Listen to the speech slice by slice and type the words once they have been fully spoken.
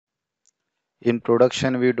in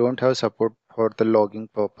production we don't have support for the logging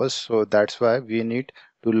purpose, so that's why we need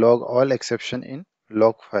to log all exception in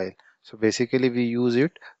log file. So basically we use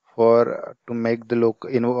it for to make the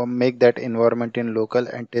make that environment in local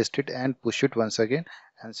and test it and push it once again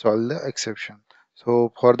and solve the exception.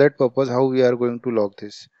 So for that purpose, how we are going to log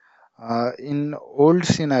this? In old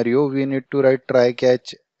scenario we need to write try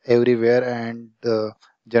catch everywhere and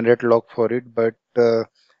generate log for it, but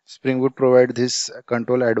Spring Boot provide this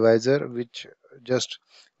control advisor which just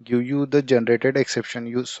give you the generated exception.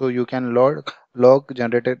 You can log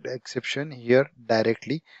generated exception here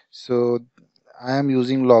directly. So I am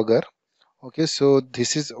using logger. Okay, so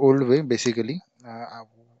this is old way basically.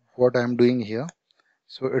 What I am doing here.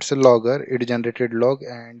 So it's a logger. It generated log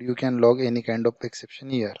and you can log any kind of exception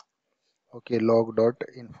here. Okay, log dot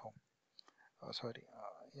info. Sorry,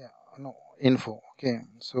 yeah, no info. Okay,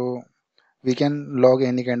 so we can log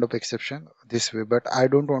any kind of exception this way, but I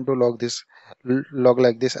don't want to log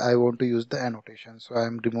like this. I want to use the annotation, so I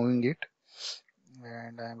am removing it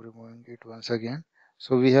and I am removing it once again.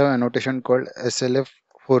 So we have annotation called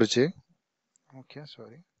slf4j. Okay,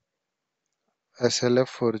 sorry,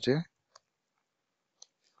 slf4j.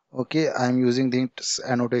 Okay, I am using this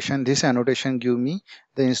annotation. This annotation give me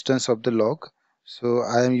the instance of the log, so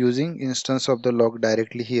I am using instance of the log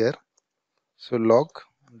directly here. So log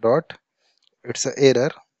dot, it's a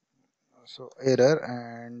error, so error,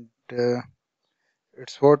 and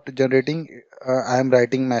it's what generating. I am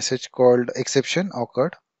writing message called exception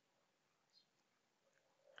occurred.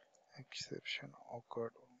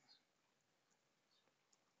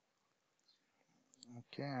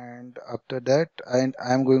 Okay, and after that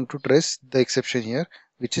I am going to trace the exception here,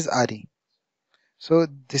 which is RE. So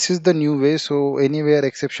this is the new way. So anywhere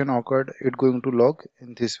exception occurred, it going to log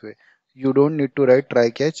in this way. You don't need to write try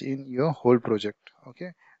catch in your whole project.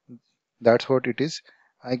 Okay, that's what it is.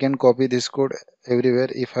 I can copy this code everywhere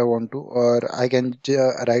if I want to, or I can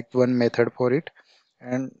write one method for it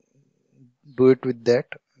and do it with that.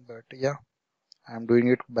 But yeah, I'm doing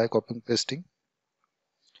it by copying pasting.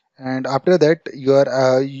 And after that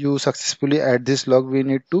you successfully add this log. We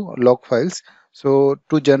need to log files. So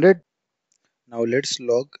to generate, now let's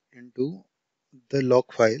log into the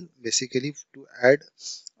log file. Basically to add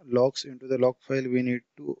logs into the log file, we need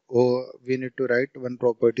to write one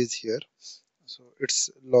properties here. So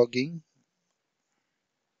it's logging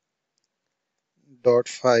dot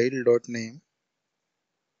file dot name.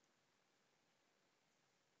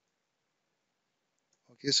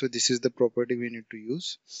 Okay, so this is the property we need to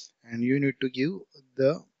use, and you need to give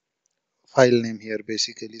the file name here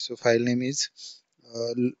basically. So file name is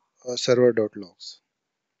server.logs.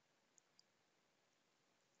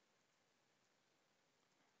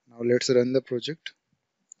 Now let's run the project.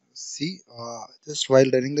 See, just while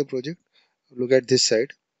running the project, look at this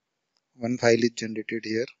side. One file is generated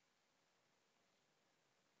here.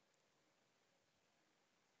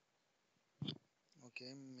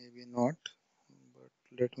 Okay, maybe not,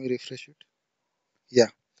 but let me refresh it. Yeah,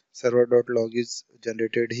 server.log is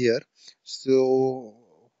generated here. So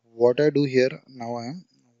what I do here now,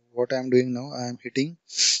 what I am doing now, I am hitting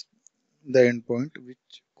the endpoint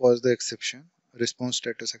which caused the exception, response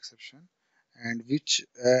status exception, and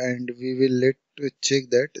we will let check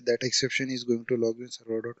that that exception is going to log in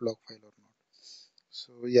server.log file or not.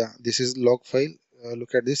 So yeah, this is log file.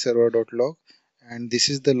 Look at this server.log, and this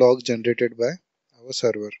is the log generated by our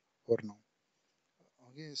server for now.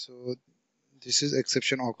 Okay, so this is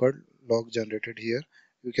exception occurred log generated here.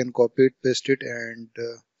 You can copy it, paste it, and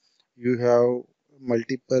you have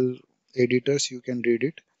multiple editors. You can read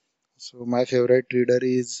it. So my favorite reader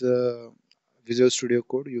is Visual Studio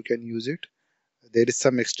Code. You can use it. There is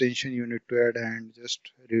some extension you need to add and just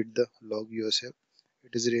read the log yourself.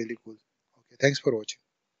 It is really cool. Okay, thanks for watching.